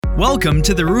Welcome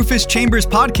to the Rufus Chambers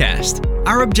Podcast.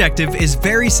 Our objective is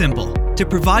very simple: to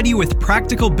provide you with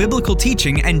practical biblical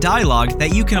teaching and dialogue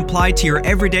that you can apply to your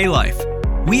everyday life.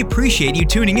 We appreciate you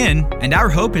tuning in, and our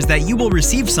hope is that you will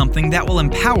receive something that will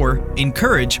empower,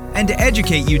 encourage, and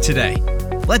educate you today.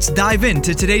 Let's dive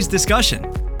into today's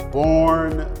discussion.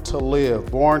 Born to live,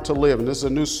 born to live. And this is a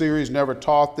new series, never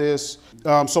taught this.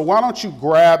 So why don't you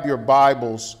grab your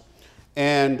Bibles,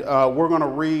 and we're going to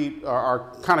read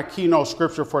our kind of keynote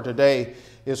scripture for today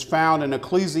is found in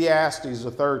Ecclesiastes, the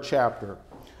third chapter.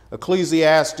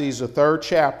 Ecclesiastes, the third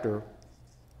chapter,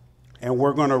 and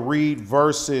we're going to read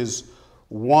verses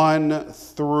 1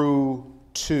 through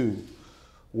 2.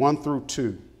 1 through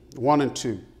 2. 1 and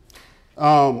 2.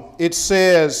 It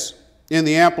says, in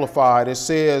the Amplified, it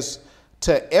says,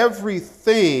 "To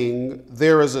everything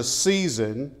there is a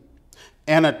season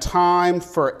and a time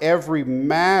for every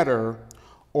matter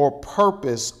or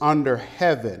purpose under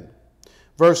heaven."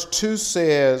 Verse 2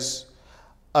 says,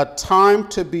 "A time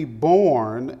to be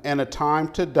born and a time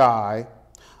to die,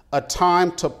 a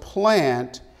time to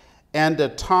plant and a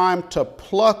time to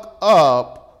pluck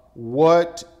up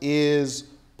what is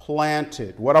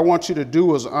planted." What I want you to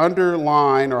do is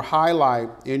underline or highlight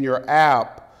in your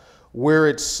app where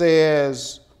it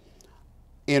says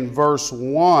in verse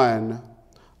 1,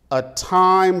 "A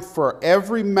time for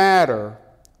every matter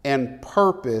and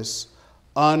purpose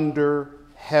under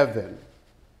heaven."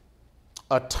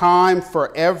 A time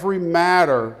for every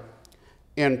matter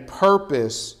and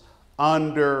purpose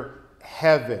under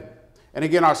heaven. And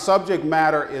again, our subject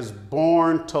matter is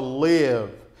born to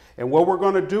live. And what we're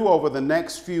going to do over the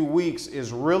next few weeks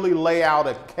is really lay out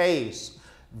a case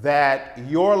that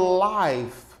your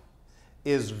life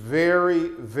is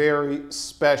very, very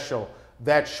special.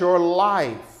 That your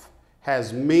life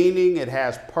has meaning, it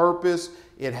has purpose,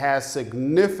 it has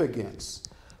significance.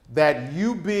 That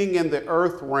you being in the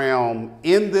earth realm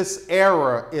in this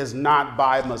era is not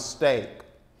by mistake.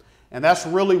 And that's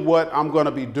really what I'm going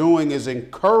to be doing, is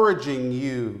encouraging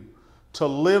you to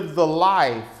live the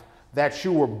life that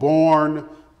you were born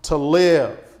to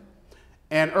live.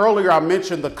 And earlier I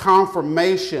mentioned the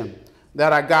confirmation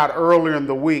that I got earlier in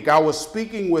the week. I was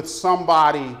speaking with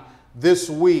somebody this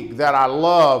week that I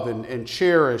love and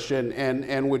cherish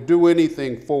and would do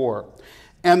anything for.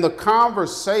 And the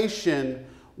conversation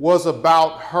was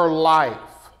about her life.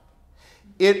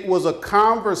 It was a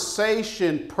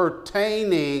conversation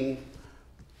pertaining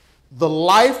the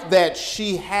life that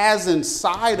she has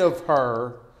inside of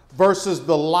her versus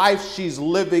the life she's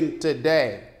living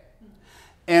today.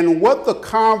 And what the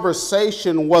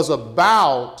conversation was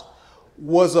about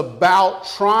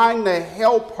trying to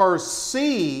help her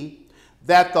see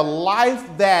that the life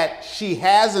that she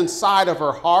has inside of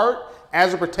her heart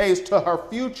as it pertains to her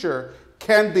future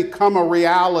can become a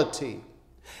reality.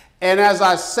 And as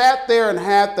I sat there and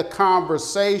had the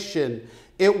conversation,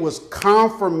 it was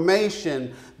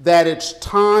confirmation that it's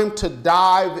time to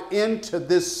dive into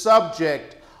this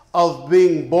subject of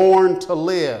being born to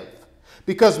live.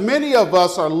 Because many of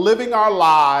us are living our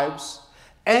lives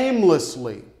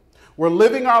aimlessly. We're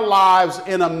living our lives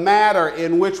in a manner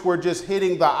in which we're just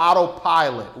hitting the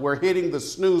autopilot. We're hitting the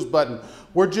snooze button.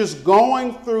 We're just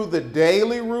going through the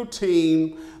daily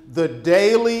routine, the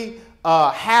daily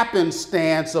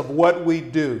happenstance of what we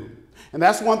do. And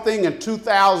that's one thing in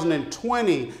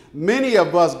 2020, many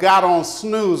of us got on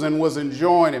snooze and was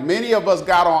enjoying it. Many of us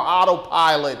got on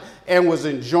autopilot and was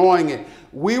enjoying it.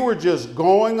 We were just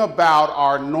going about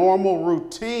our normal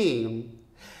routine.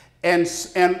 And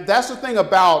that's the thing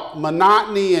about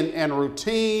monotony and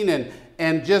routine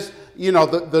and just, you know,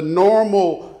 the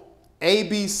normal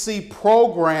ABC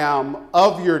program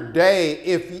of your day.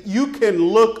 If you can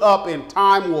look up and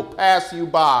time will pass you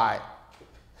by,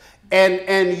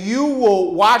 and you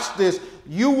will watch this,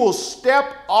 you will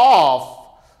step off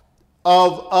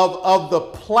of the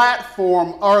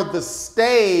platform or the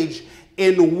stage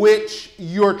in which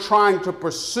you're trying to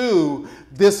pursue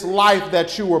this life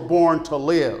that you were born to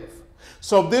live.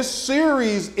 So this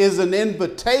series is an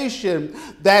invitation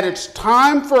that it's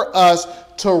time for us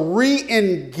to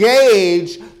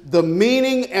re-engage the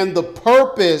meaning and the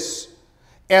purpose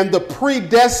and the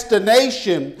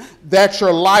predestination that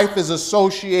your life is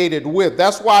associated with.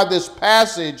 That's why this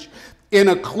passage in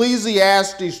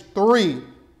Ecclesiastes 3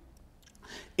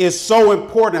 is so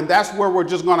important. That's where we're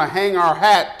just going to hang our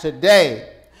hat today.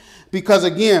 Because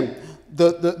again,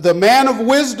 the man of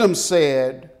wisdom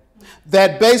said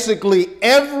that basically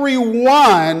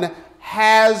everyone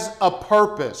has a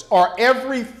purpose, or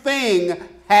everything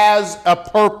has a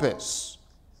purpose.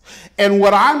 And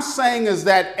what I'm saying is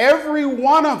that every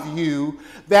one of you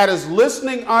that is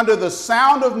listening under the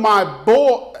sound of my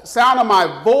sound of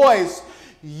my voice,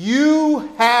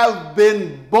 you have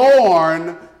been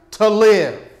born to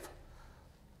live.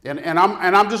 And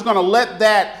I'm just going to let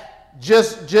that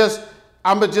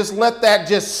I'm going to just let that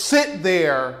just sit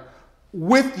there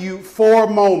with you for a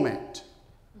moment.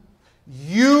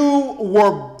 You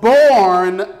were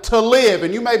born to live.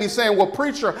 And you may be saying, well,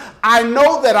 preacher, I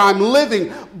know that I'm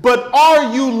living, but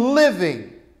are you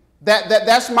living?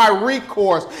 That's my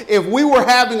recourse. If we were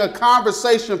having a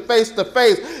conversation face to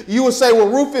face, you would say, well,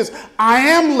 Rufus, I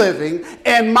am living.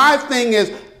 And my thing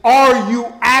is, are you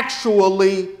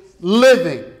actually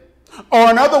living? Or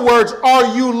in other words,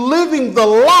 are you living the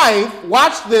life,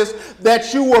 watch this,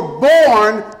 that you were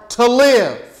born to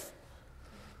live?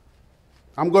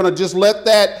 I'm going to just let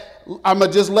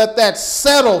that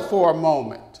settle for a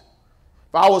moment.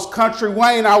 If I was Country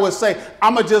Wayne, I would say,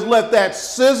 I'm going to just let that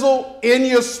sizzle in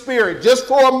your spirit just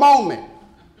for a moment.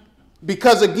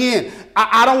 Because again,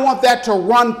 I don't want that to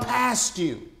run past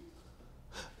you.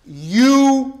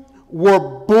 You were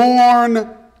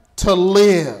born to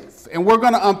live. And we're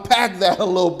going to unpack that a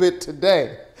little bit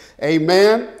today.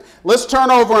 Amen. Let's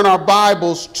turn over in our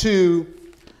Bibles to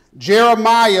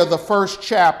Jeremiah, the first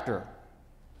chapter.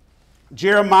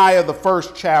 Jeremiah, the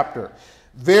first chapter.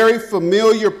 Very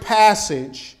familiar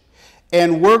passage.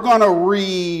 And we're going to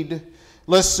read,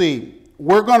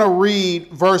 we're going to read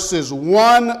verses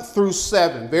 1 through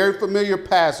 7. Very familiar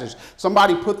passage.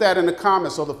 Somebody put that in the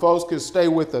comments so the folks can stay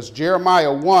with us.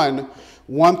 Jeremiah 1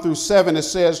 through 7. It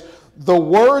says, the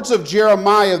words of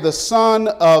Jeremiah, the son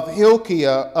of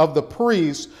Hilkiah of the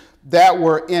priests that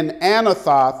were in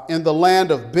Anathoth in the land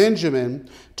of Benjamin,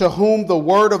 to whom the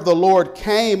word of the Lord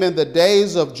came in the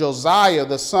days of Josiah,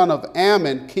 the son of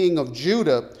Ammon, king of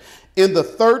Judah, in the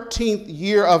 13th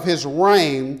year of his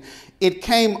reign. It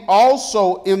came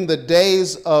also in the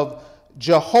days of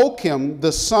Jehoiakim,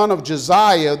 the son of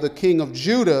Josiah, the king of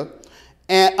Judah,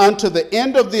 and unto the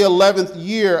end of the 11th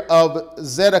year of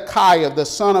Zedekiah, the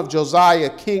son of Josiah,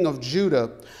 king of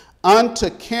Judah, unto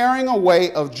carrying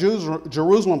away of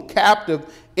Jerusalem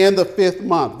captive in the 5th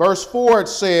month. Verse 4, it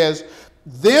says,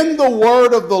 then the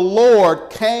word of the Lord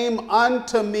came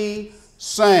unto me,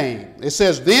 saying, it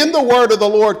says, then the word of the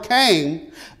Lord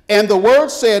came, and the word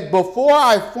said, before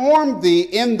I formed thee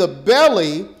in the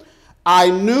belly, I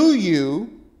knew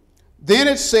you. Then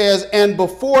it says, and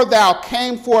before thou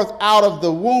came forth out of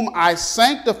the womb, I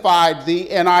sanctified thee,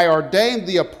 and I ordained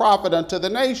thee a prophet unto the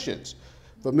nations.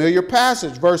 Familiar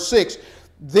passage. Verse 6,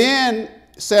 then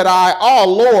said I, oh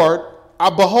Lord,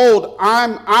 behold,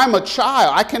 I'm a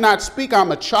child. I cannot speak,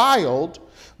 I'm a child.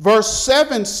 Verse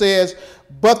 7 says,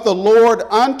 but the Lord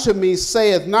unto me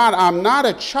saith not, I'm not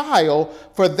a child,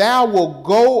 for thou wilt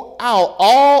go out,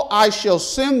 all I shall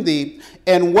send thee,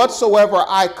 and whatsoever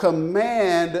I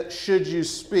command should you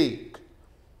speak.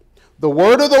 The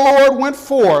word of the Lord went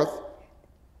forth,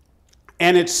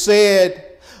 and it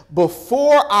said,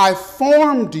 before I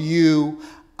formed you,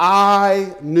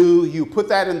 I knew you. Put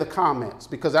that in the comments,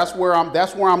 because that's where I'm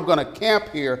going to camp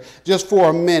here just for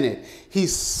a minute. He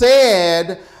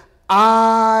said,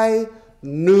 I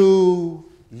knew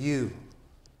you.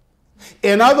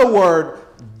 In other words,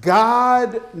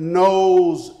 God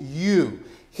knows you.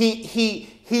 He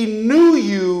knew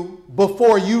you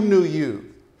before you knew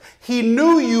you. He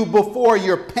knew you before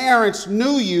your parents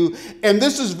knew you. And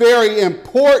this is very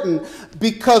important,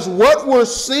 because what we're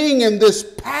seeing in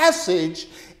this passage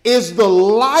is the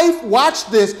life, watch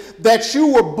this, that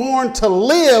you were born to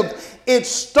live. It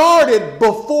started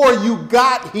before you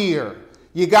got here.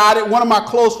 You got it? One of my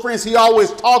close friends, he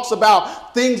always talks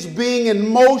about things being in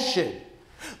motion.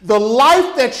 The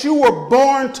life that you were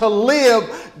born to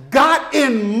live got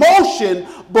in motion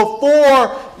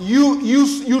before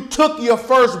you took your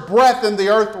first breath in the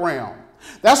earth realm.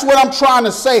 That's what I'm trying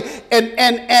to say.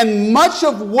 And much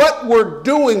of what we're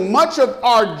doing, much of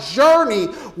our journey,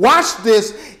 watch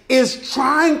this, is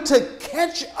trying to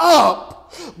catch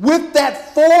up with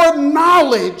that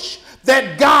foreknowledge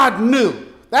that God knew.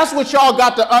 That's what y'all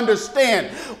got to understand.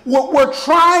 We're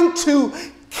trying to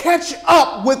catch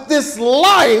up with this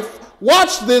life,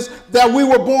 watch this, that we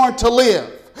were born to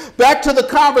live. Back to the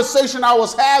conversation I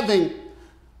was having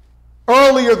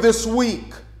earlier this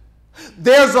week.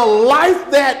 There's a life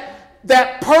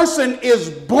that person is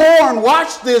born,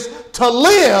 watch this, to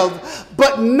live,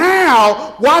 but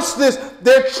now, watch this,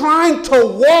 they're trying to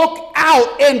walk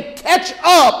out and catch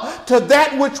up to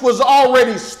that which was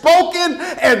already spoken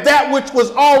and that which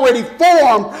was already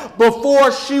formed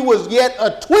before she was yet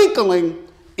a twinkling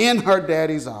in her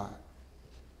daddy's eye.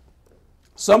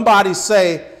 Somebody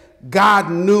say, God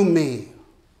knew me.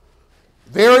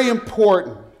 Very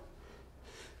important.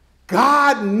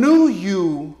 God knew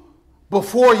you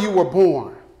before you were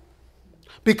born.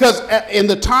 Because in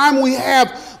the time we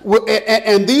have,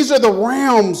 and these are the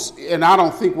realms, and I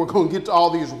don't think we're going to get to all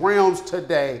these realms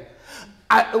today.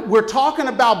 We're talking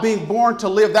about being born to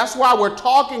live. That's why we're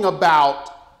talking about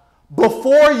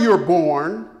before you're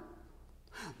born.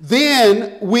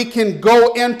 Then we can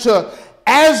go into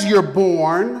as you're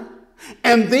born,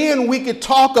 and then we could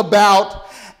talk about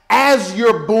as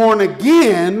you're born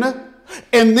again,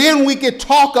 and then we could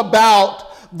talk about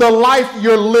the life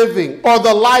you're living or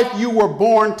the life you were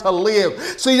born to live.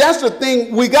 See, that's the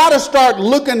thing. We got to start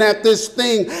looking at this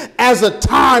thing as a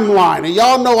timeline. And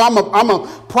y'all know I'm a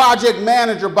project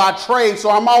manager by trade, so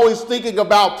I'm always thinking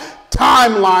about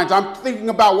timelines. I'm thinking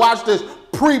about, watch this,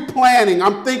 pre-planning.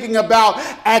 I'm thinking about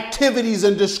activities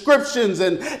and descriptions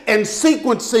and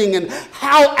sequencing and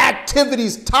how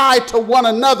activities tie to one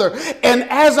another. And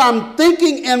as I'm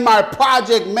thinking in my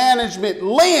project management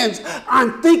lens,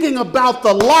 I'm thinking about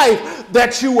the life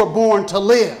that you were born to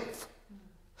live.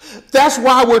 That's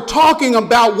why we're talking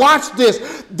about, watch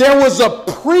this, there was a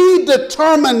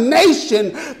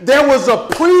predetermination, there was a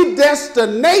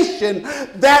predestination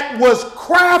that was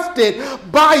crafted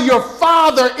by your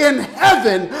Father in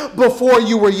heaven before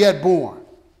you were yet born.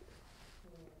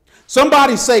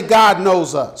 Somebody say, God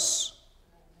knows us.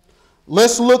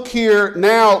 Let's look here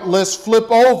now, let's flip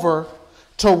over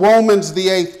to Romans the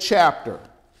 8th chapter.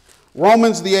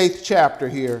 Romans the 8th chapter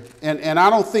here, and I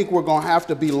don't think we're going to have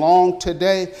to be long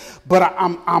today, but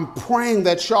I'm praying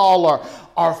that y'all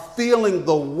are feeling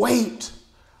the weight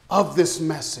of this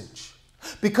message.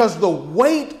 Because the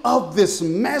weight of this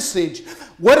message,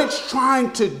 what it's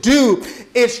trying to do,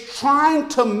 is trying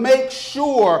to make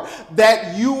sure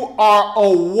that you are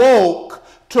awoke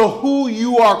to who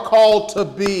you are called to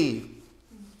be.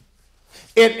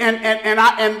 And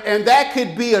that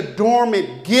could be a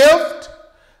dormant gift.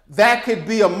 That could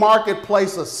be a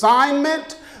marketplace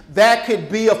assignment. That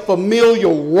could be a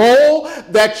familial role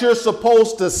that you're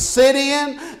supposed to sit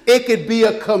in. It could be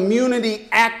a community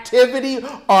activity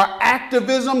or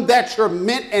activism that you're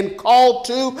meant and called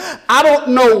to. I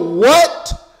don't know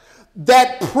what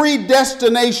that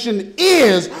predestination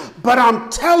is, but I'm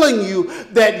telling you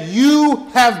that you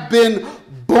have been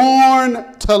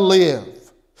born to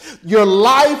live. Your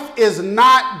life is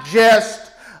not just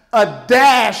a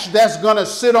dash that's going to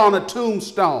sit on a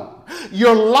tombstone.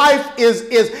 Your life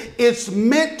it's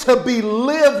meant to be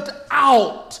lived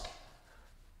out.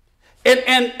 And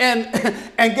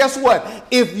guess what?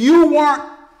 If you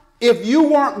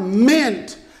weren't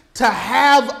meant to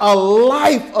have a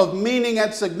life of meaning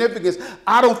and significance,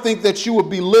 I don't think that you would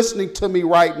be listening to me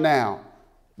right now.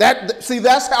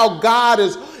 That's how God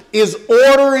is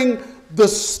ordering the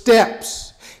steps.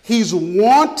 He's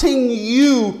wanting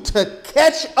you to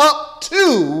catch up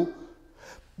to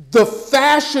the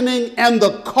fashioning and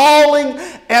the calling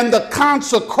and the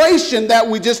consecration that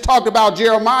we just talked about.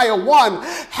 Jeremiah 1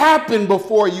 happened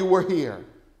before you were here.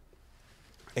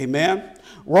 Amen.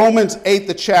 Romans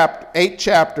 8th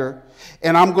chapter,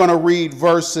 and I'm going to read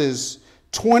verses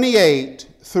 28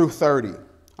 through 30.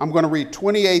 I'm going to read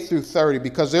 28 through 30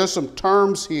 because there's some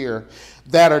terms here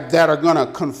that are going to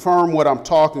confirm what I'm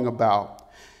talking about.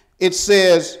 It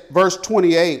says, verse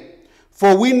 28,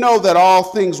 for we know that all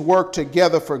things work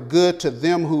together for good to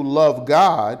them who love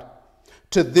God,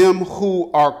 to them who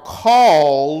are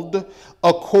called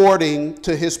according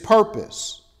to his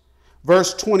purpose.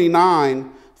 Verse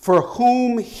 29, for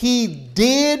whom he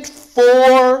did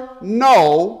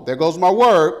foreknow, there goes my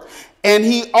word, and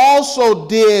he also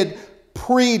did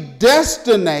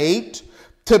predestinate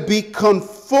to be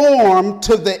conformed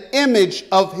to the image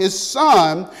of his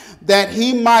Son, that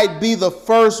he might be the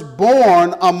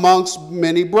firstborn amongst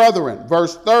many brethren.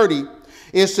 Verse 30,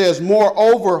 it says,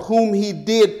 moreover, whom he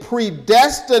did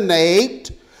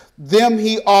predestinate, them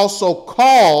he also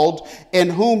called,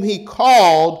 and whom he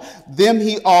called, them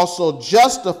he also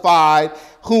justified,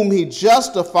 whom he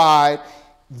justified,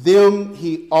 them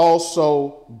he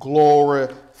also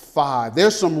glorified.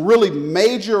 There's some really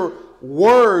major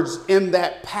words in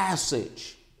that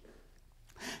passage.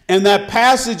 And that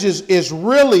passage is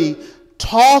really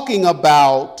talking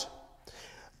about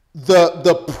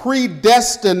the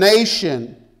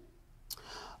predestination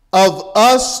of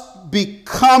us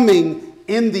becoming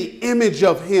in the image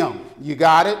of him. You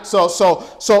got it? So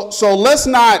let's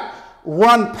not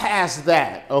run past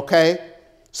that, okay?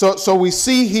 So we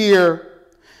see here,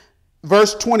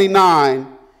 verse 29,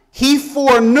 he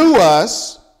foreknew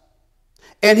us,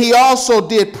 and he also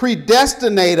did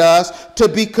predestinate us to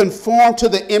be conformed to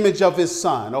the image of his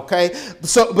Son, okay?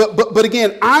 So, but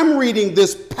again, I'm reading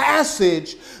this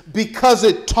passage because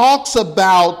it talks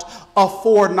about a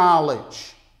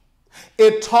foreknowledge.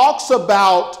 it talks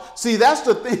about, see, that's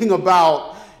the thing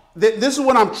about, this is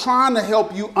what I'm trying to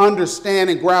help you understand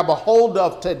and grab a hold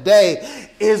of today,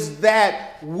 is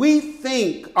that we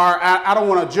think, or I don't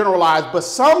want to generalize, but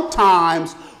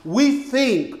sometimes we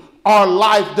think our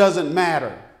life doesn't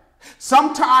matter.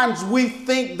 Sometimes we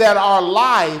think that our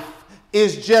life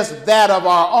is just that of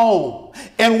our own.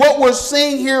 And what we're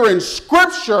seeing here in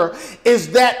Scripture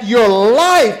is that your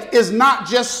life is not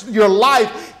just your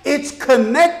life, it's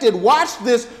connected, watch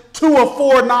this, to a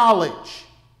foreknowledge.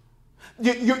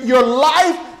 Your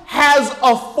life has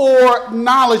a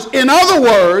foreknowledge. In other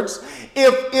words,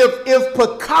 if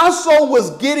Picasso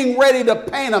was getting ready to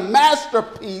paint a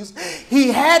masterpiece,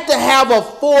 he had to have a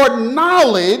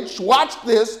foreknowledge, watch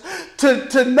this,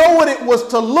 to know what it was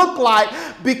to look like,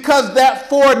 because that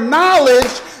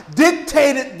foreknowledge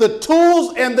dictated the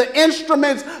tools and the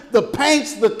instruments, the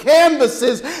paints, the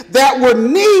canvases that were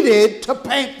needed to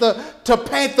paint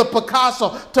the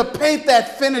Picasso, to paint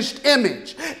that finished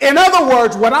image. In other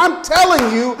words, what I'm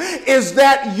telling you is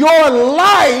that your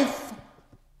life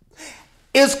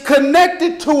is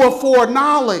connected to a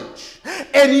foreknowledge,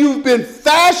 and you've been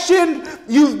fashioned,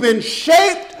 you've been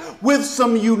shaped with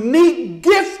some unique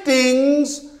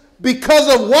giftings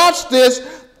because of, watch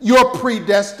this, your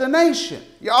predestination.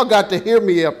 Y'all got to hear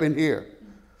me up in here.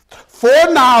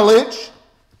 Foreknowledge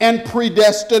and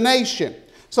predestination.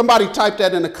 Somebody type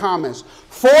that in the comments.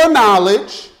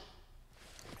 Foreknowledge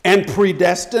and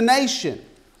predestination.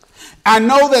 I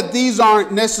know that these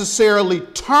aren't necessarily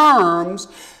terms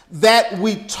that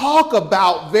we talk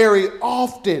about very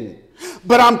often,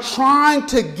 but I'm trying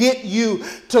to get you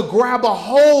to grab a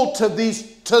hold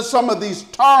to some of these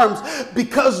terms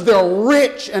because they're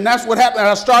rich. And that's what happened.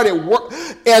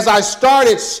 As I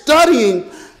started studying,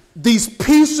 these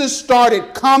pieces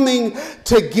started coming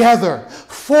together.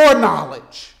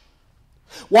 Foreknowledge.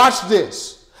 Watch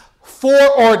this.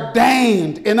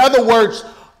 Foreordained. In other words,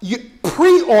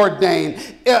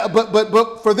 preordained.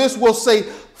 But for this, we'll say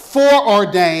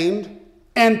foreordained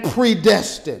and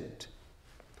predestined.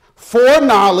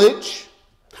 Foreknowledge,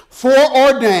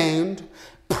 foreordained,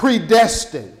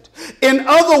 predestined. In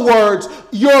other words,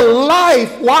 your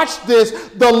life, watch this,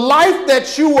 the life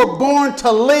that you were born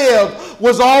to live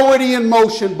was already in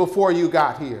motion before you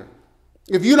got here.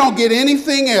 If you don't get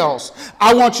anything else,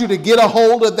 I want you to get a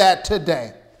hold of that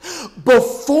today.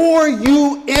 Before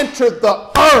you entered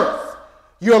the earth,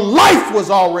 your life was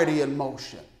already in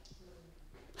motion.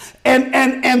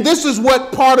 And this is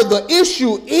what part of the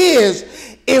issue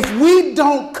is. If we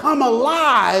don't come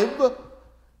alive,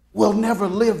 we'll never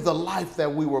live the life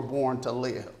that we were born to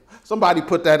live. Somebody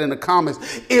put that in the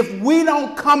comments. If we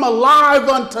don't come alive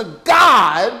unto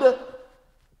God,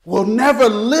 we'll never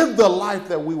live the life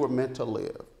that we were meant to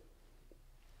live.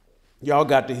 Y'all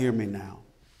got to hear me now.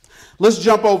 Let's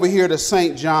jump over here to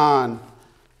St. John,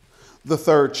 the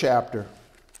 3rd chapter.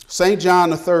 St.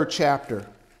 John, the 3rd chapter.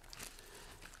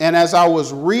 And as I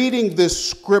was reading this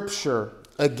scripture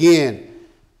again,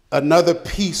 another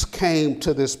piece came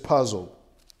to this puzzle.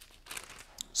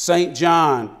 St.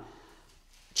 John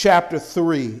chapter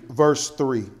 3, verse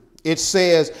 3. It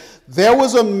says, there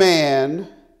was a man,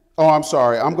 I'm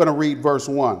going to read verse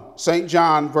 1. St.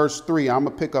 John, verse 3, I'm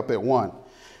going to pick up at 1.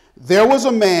 There was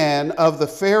a man of the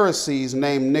Pharisees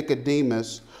named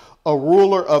Nicodemus, a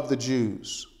ruler of the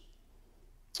Jews.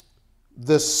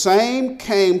 The same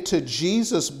came to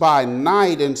Jesus by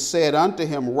night and said unto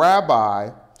him,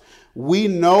 Rabbi, we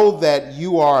know that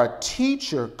you are a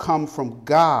teacher come from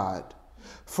God,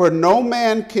 for no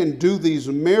man can do these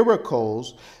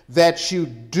miracles that you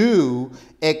do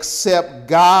except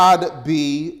God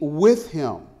be with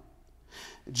him.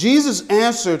 Jesus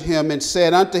answered him and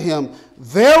said unto him,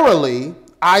 Verily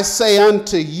I say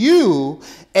unto you,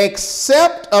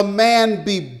 except a man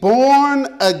be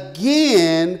born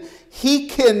again, he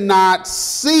cannot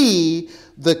see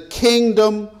the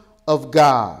kingdom of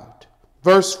God.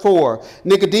 Verse 4,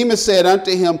 Nicodemus said unto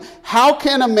him, How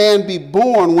can a man be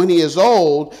born when he is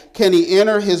old? Can he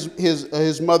enter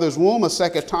his mother's womb a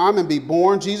second time and be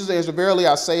born? Jesus answered, Verily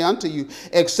I say unto you,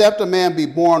 except a man be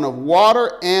born of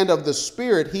water and of the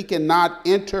Spirit, he cannot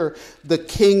enter the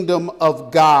kingdom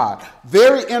of God.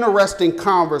 Very interesting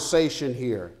conversation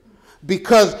here.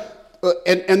 Because,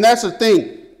 and that's the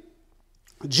thing,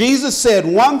 Jesus said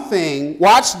one thing,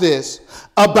 watch this,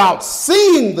 about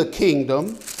seeing the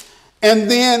kingdom.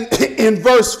 And then in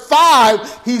verse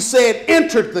 5, he said,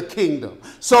 entered the kingdom.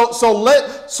 So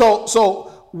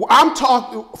I'm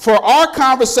talking, for our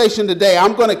conversation today,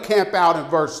 I'm going to camp out in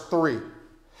verse 3.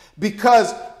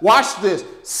 Because, watch this,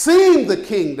 seeing the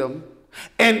kingdom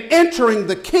and entering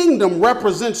the kingdom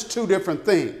represents two different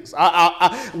things.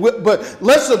 But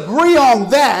let's agree on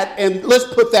that and let's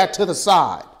put that to the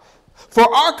side. For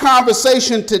our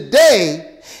conversation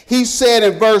today, he said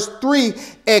in verse 3,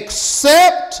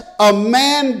 except a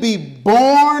man be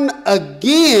born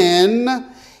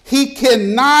again, he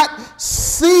cannot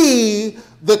see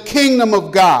the kingdom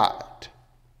of God.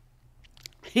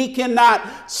 He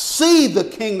cannot see the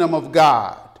kingdom of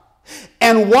God.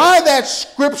 And why that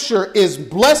scripture is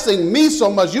blessing me so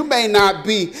much, you may not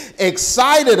be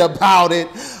excited about it,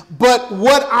 but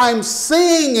what I'm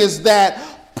seeing is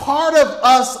that part of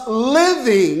us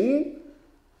living,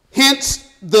 hence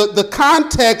the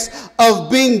context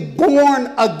of being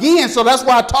born again. So that's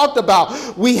why I talked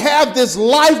about we have this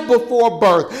life before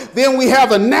birth, then we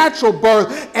have a natural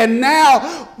birth, and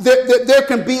now there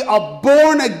can be a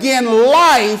born again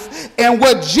life. And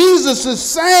what Jesus is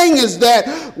saying is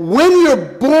that when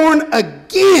you're born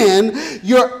again,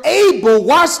 you're able,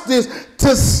 watch this,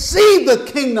 to see the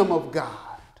kingdom of God.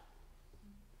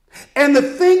 And the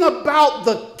thing about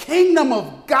the kingdom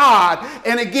of God,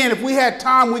 and again, if we had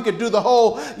time, we could do the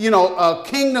whole,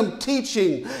 kingdom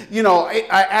teaching,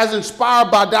 as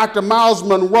inspired by Dr. Miles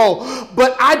Monroe.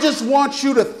 But I just want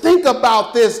you to think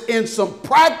about this in some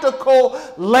practical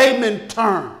layman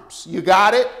terms. You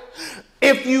got it?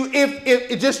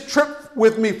 If just trip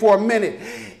with me for a minute.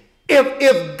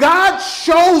 If God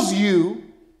shows you,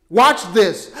 watch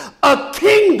this, a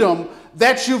kingdom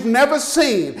that you've never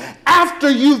seen after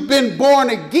you've been born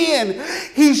again,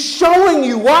 he's showing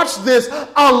you, watch this,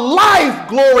 a life,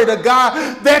 glory to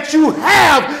God, that you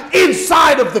have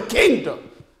inside of the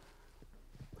kingdom.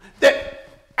 That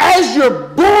as you're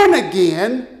born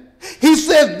again, he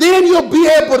says, then you'll be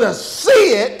able to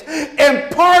see it,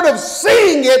 and part of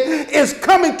seeing it is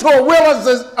coming to a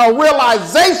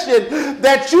realization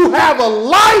that you have a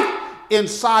life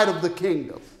inside of the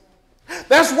kingdom.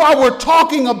 That's why we're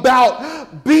talking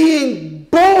about being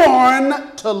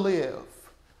born to live.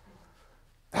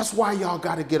 That's why y'all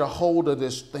got to get a hold of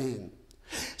this thing.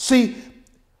 See,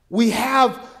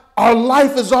 our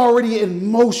life is already in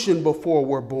motion before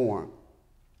we're born.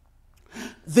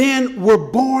 Then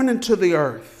we're born into the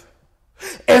earth.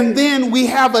 And then we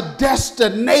have a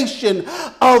destination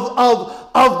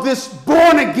of this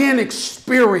born again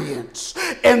experience.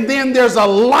 And then there's a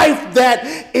life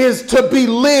that is to be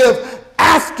lived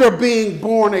after being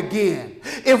born again.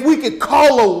 If we could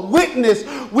call a witness,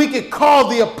 we could call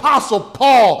the Apostle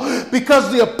Paul,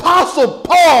 because the Apostle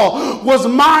Paul was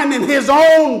minding his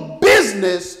own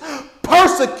business,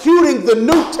 persecuting the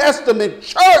New Testament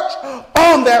church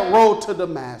on that road to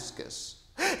Damascus.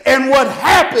 And what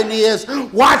happened is,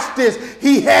 watch this,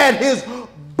 he had his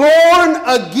born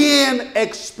again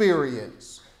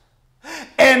experience.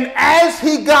 And as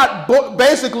he got,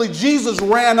 basically Jesus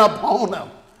ran up on him.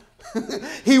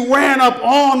 He ran up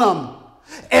on him,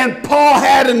 and Paul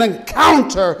had an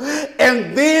encounter,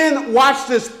 and then, watch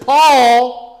this,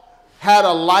 Paul had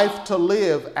a life to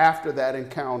live after that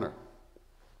encounter.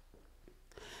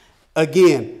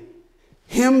 Again,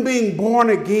 him being born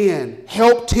again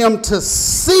helped him to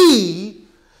see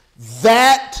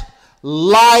that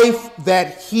life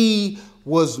that he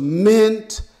was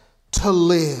meant to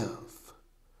live.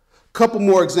 A couple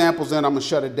more examples, then I'm going to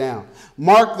shut it down.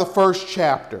 Mark the first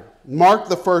chapter. Mark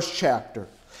the first chapter.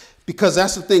 Because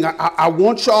that's the thing. I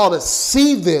want y'all to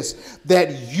see this,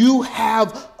 that you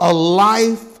have a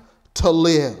life to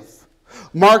live.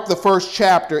 Mark the first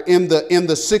chapter, in the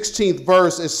 16th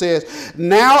verse, it says,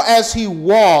 now as he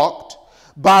walked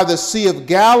by the Sea of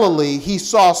Galilee, he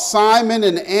saw Simon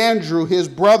and Andrew, his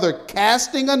brother,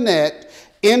 casting a net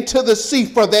into the sea,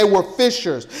 for they were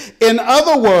fishers. In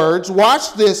other words,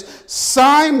 watch this,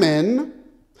 Simon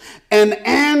and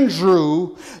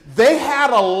Andrew, they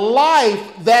had a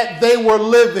life that they were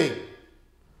living.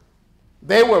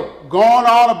 They were going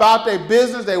on about their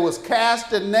business. They was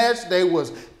casting nets. They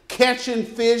was catching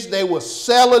fish. They was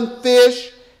selling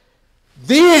fish.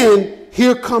 Then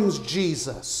here comes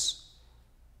Jesus.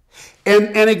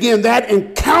 And again, that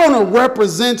encounter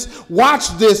represents, watch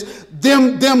this,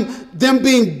 them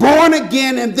being born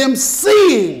again and them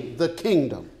seeing the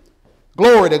kingdom.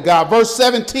 Glory to God. Verse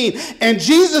 17, and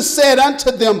Jesus said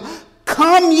unto them,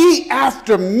 come ye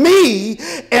after me,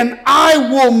 and I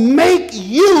will make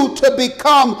you to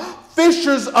become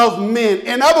fishers of men.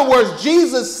 In other words,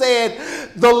 Jesus said,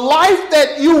 the life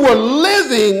that you were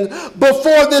living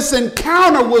before this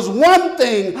encounter was one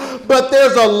thing, but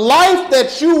there's a life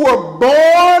that you were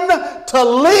born to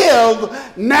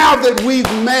live now that we've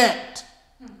met.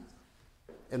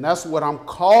 And that's what I'm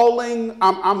calling.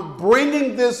 I'm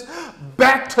bringing this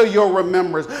back to your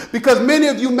remembrance, because many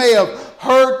of you may have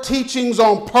heard teachings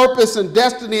on purpose and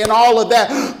destiny and all of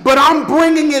that, but I'm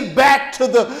bringing it back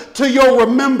to your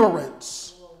remembrance.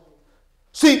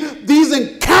 See, these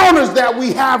encounters that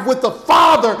we have with the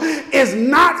Father is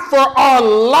not for our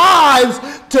lives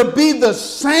to be the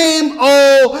same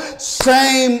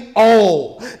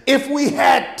old. If we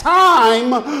had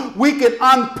time, we could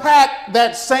unpack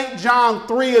that St. John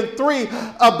 3:3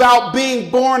 about being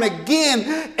born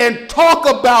again and talk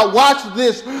about, watch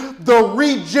this, the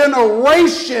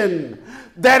regeneration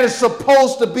that is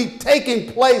supposed to be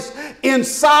taking place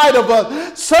inside of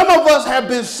us. Some of us have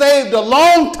been saved a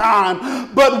long time,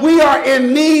 but we are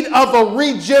in need of a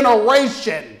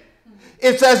regeneration.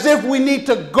 It's as if we need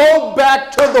to go back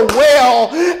to the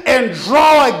well and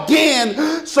draw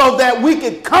again so that we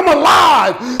can come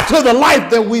alive to the life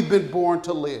that we've been born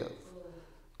to live.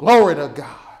 Glory to God.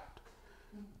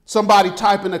 Somebody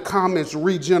type in the comments,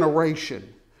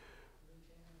 regeneration.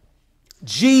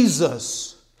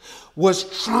 Jesus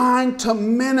was trying to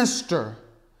minister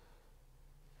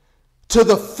to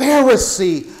the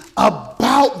Pharisee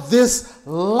about this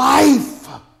life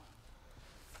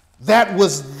that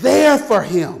was there for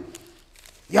him.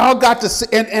 Y'all got to see,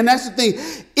 and that's the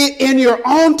thing. In your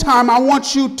own time, I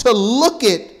want you to look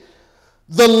at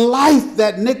the life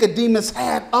that Nicodemus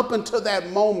had up until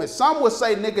that moment. Some would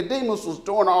say Nicodemus was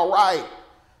doing all right.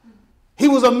 He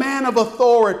was a man of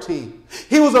authority.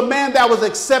 He was a man that was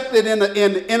accepted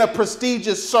in a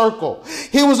prestigious circle.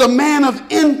 He was a man of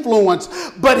influence.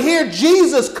 But here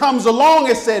Jesus comes along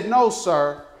and said, no,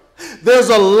 sir. There's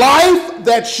a life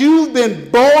that you've been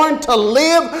born to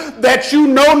live that you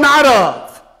know not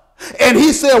of. And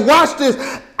he said, watch this,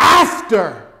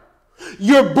 after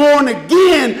you're born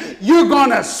again, you're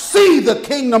going to see the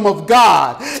kingdom of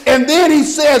God. And then he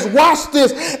says, watch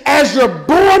this, as you're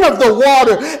born of the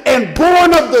water and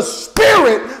born of the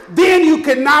Spirit, then you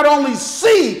can not only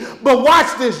see, but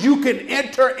watch this, you can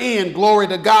enter in. Glory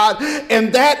to God.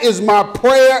 And that is my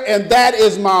prayer, and that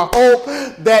is my hope,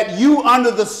 that you,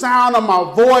 under the sound of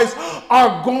my voice,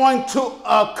 are going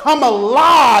to come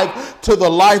alive to the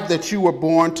life that you were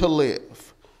born to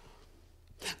live.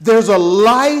 There's a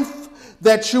life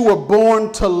that you were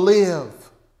born to live.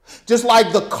 Just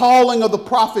like the calling of the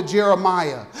prophet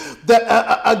Jeremiah.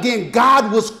 That again,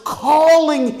 God was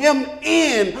calling him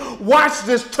in, watch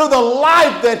this, to the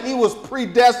life that he was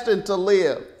predestined to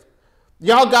live.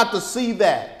 Y'all got to see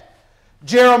that.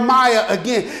 Jeremiah,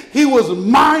 again, he was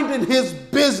minding his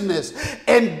business,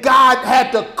 and God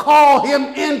had to call him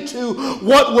into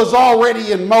what was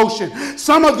already in motion.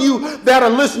 Some of you that are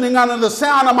listening under the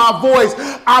sound of my voice,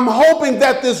 I'm hoping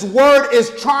that this word is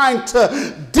trying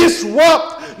to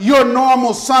disrupt your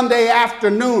normal Sunday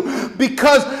afternoon,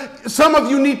 because some of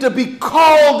you need to be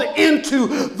called into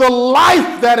the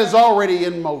life that is already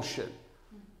in motion.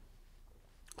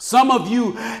 Some of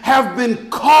you have been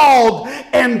called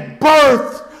and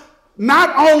birthed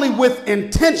not only with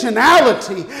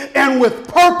intentionality and with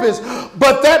purpose,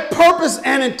 but that purpose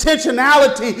and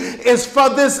intentionality is for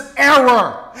this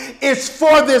era. It's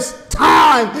for this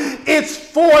time. It's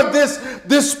for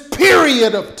this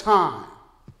period of time.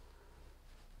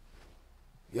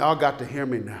 Y'all got to hear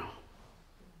me now.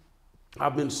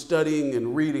 I've been studying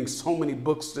and reading so many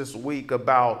books this week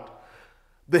about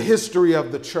the history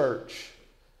of the church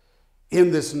in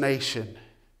this nation.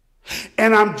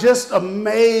 And I'm just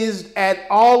amazed at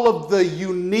all of the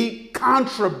unique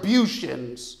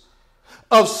contributions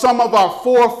of some of our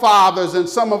forefathers and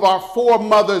some of our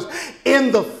foremothers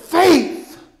in the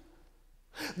faith,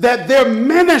 that their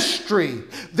ministry,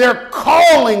 their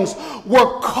callings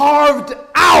were carved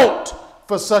out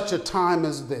for such a time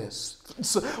as this.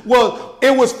 Well,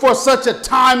 it was for such a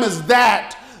time as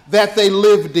that they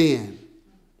lived in.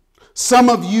 Some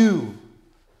of you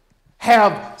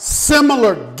have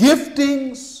similar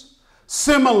giftings,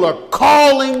 similar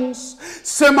callings,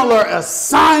 similar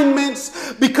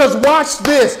assignments, because watch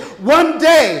this, one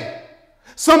day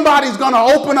somebody's going to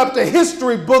open up the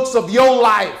history books of your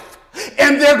life,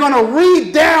 and they're going to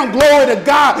read down, glory to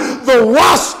God, the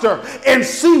roster and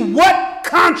see what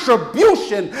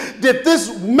contribution did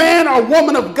this man or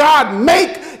woman of God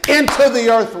make into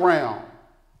the earth realm.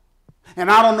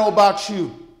 And I don't know about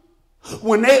you,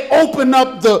 when they open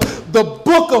up the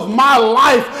book of my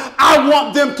life, I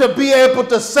want them to be able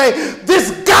to say,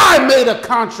 this guy made a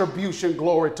contribution,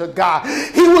 glory to God.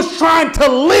 He was trying to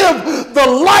live the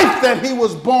life that he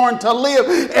was born to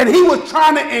live, and he was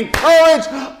trying to encourage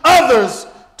others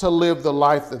to live the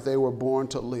life that they were born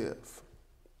to live.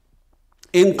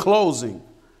 In closing,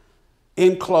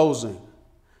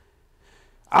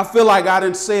 I feel like I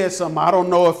done said something. I don't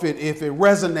know if it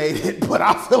resonated, but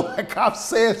I feel like I've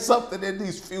said something in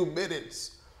these few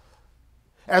minutes.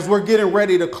 As we're getting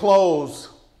ready to close,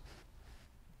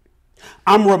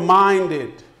 I'm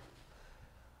reminded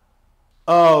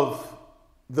of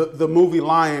the movie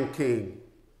Lion King.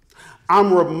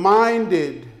 I'm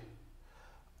reminded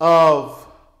of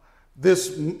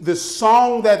this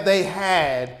song that they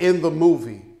had in the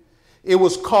movie. It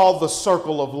was called The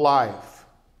Circle of Life.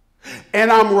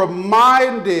 And I'm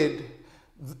reminded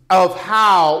of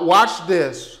how, watch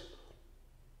this,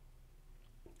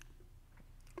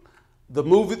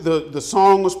 the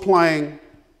song was playing,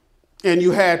 and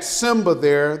you had Simba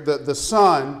there, the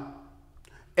son,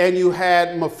 and you had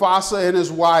Mufasa and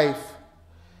his wife,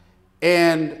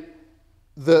 and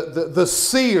the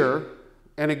seer,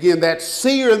 and again, that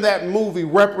seer in that movie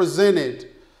represented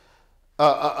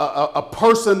a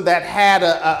person that had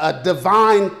a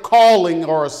divine calling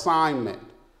or assignment.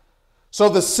 So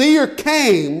the seer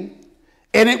came,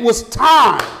 and it was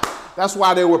time. That's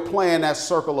why they were playing that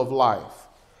Circle of Life.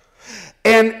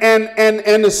 And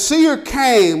the seer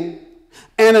came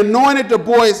and anointed the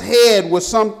boy's head with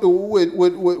something,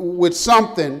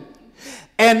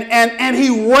 and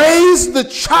he raised the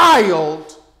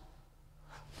child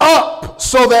up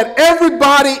so that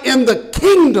everybody in the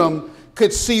kingdom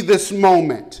could see this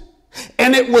moment.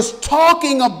 And it was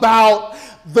talking about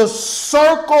the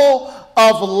circle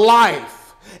of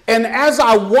life. And as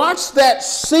I watch that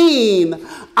scene,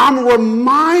 I'm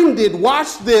reminded,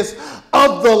 watch this,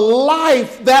 of the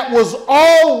life that was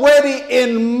already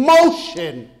in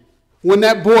motion when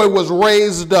that boy was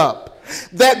raised up.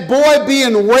 That boy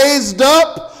being raised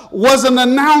up was an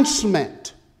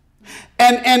announcement.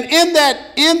 And in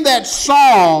that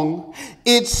song,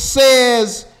 it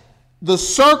says, the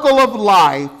circle of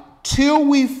life till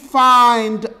we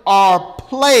find our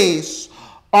place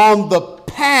on the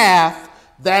path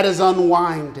that is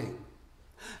unwinding.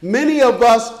 Many of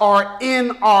us are in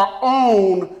our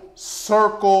own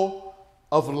circle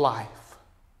of life.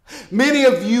 Many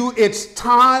of you, it's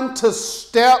time to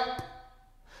step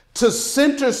to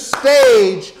center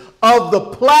stage of the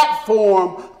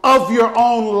platform of your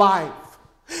own life.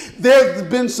 There's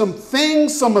been some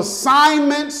things, some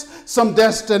assignments, some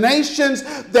destinations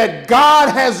that God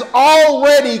has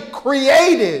already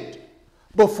created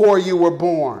before you were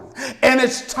born. And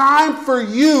it's time for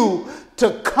you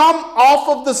to come off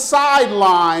of the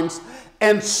sidelines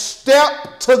and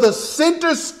step to the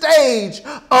center stage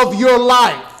of your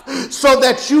life so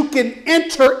that you can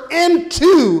enter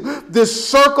into this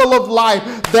circle of life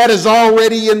that is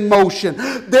already in motion.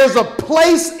 There's a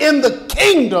place in the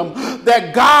kingdom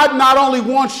that God not only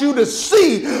wants you to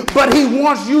see, but he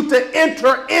wants you to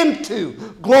enter into.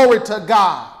 Glory to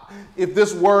God. If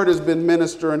this word has been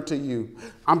ministering to you,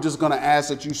 I'm just going to ask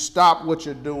that you stop what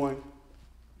you're doing,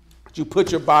 that you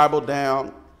put your Bible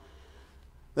down,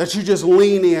 that you just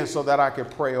lean in so that I can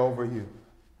pray over you.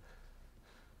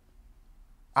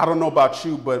 I don't know about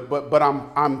you, but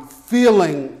I'm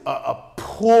feeling a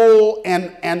pull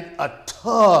and a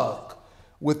tug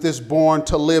with this Born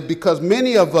to Live, because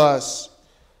many of us,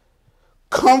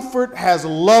 comfort has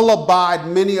lullabied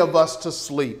many of us to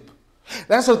sleep.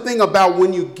 That's the thing about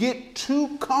when you get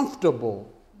too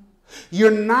comfortable,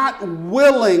 you're not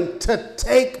willing to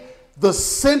take the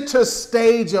center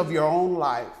stage of your own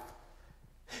life.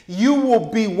 You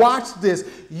will be, watch this,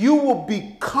 you will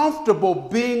be comfortable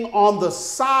being on the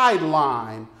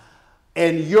sideline,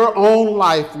 and your own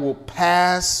life will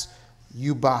pass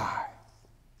you by.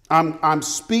 I'm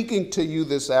speaking to you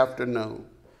this afternoon.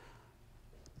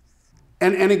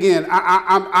 And again,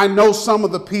 I know some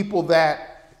of the people that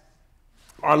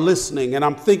are listening, and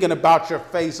I'm thinking about your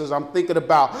faces. I'm thinking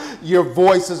about your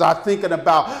voices. I'm thinking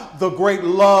about the great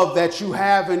love that you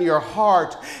have in your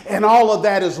heart, and all of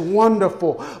that is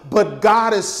wonderful. But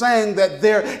God is saying that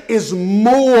there is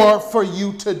more for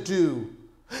you to do.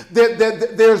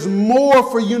 There's more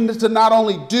for you to not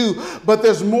only do, but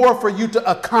there's more for you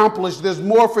to accomplish. There's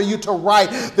more for you to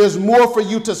write. There's more for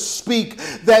you to speak.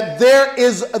 That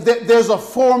there's a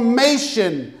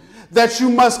formation that you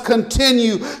must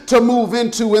continue to move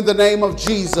into in the name of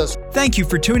Jesus. Thank you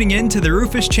for tuning in to the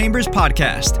Rufus Chambers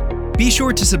Podcast. Be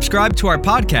sure to subscribe to our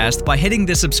podcast by hitting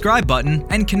the subscribe button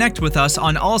and connect with us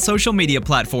on all social media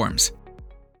platforms.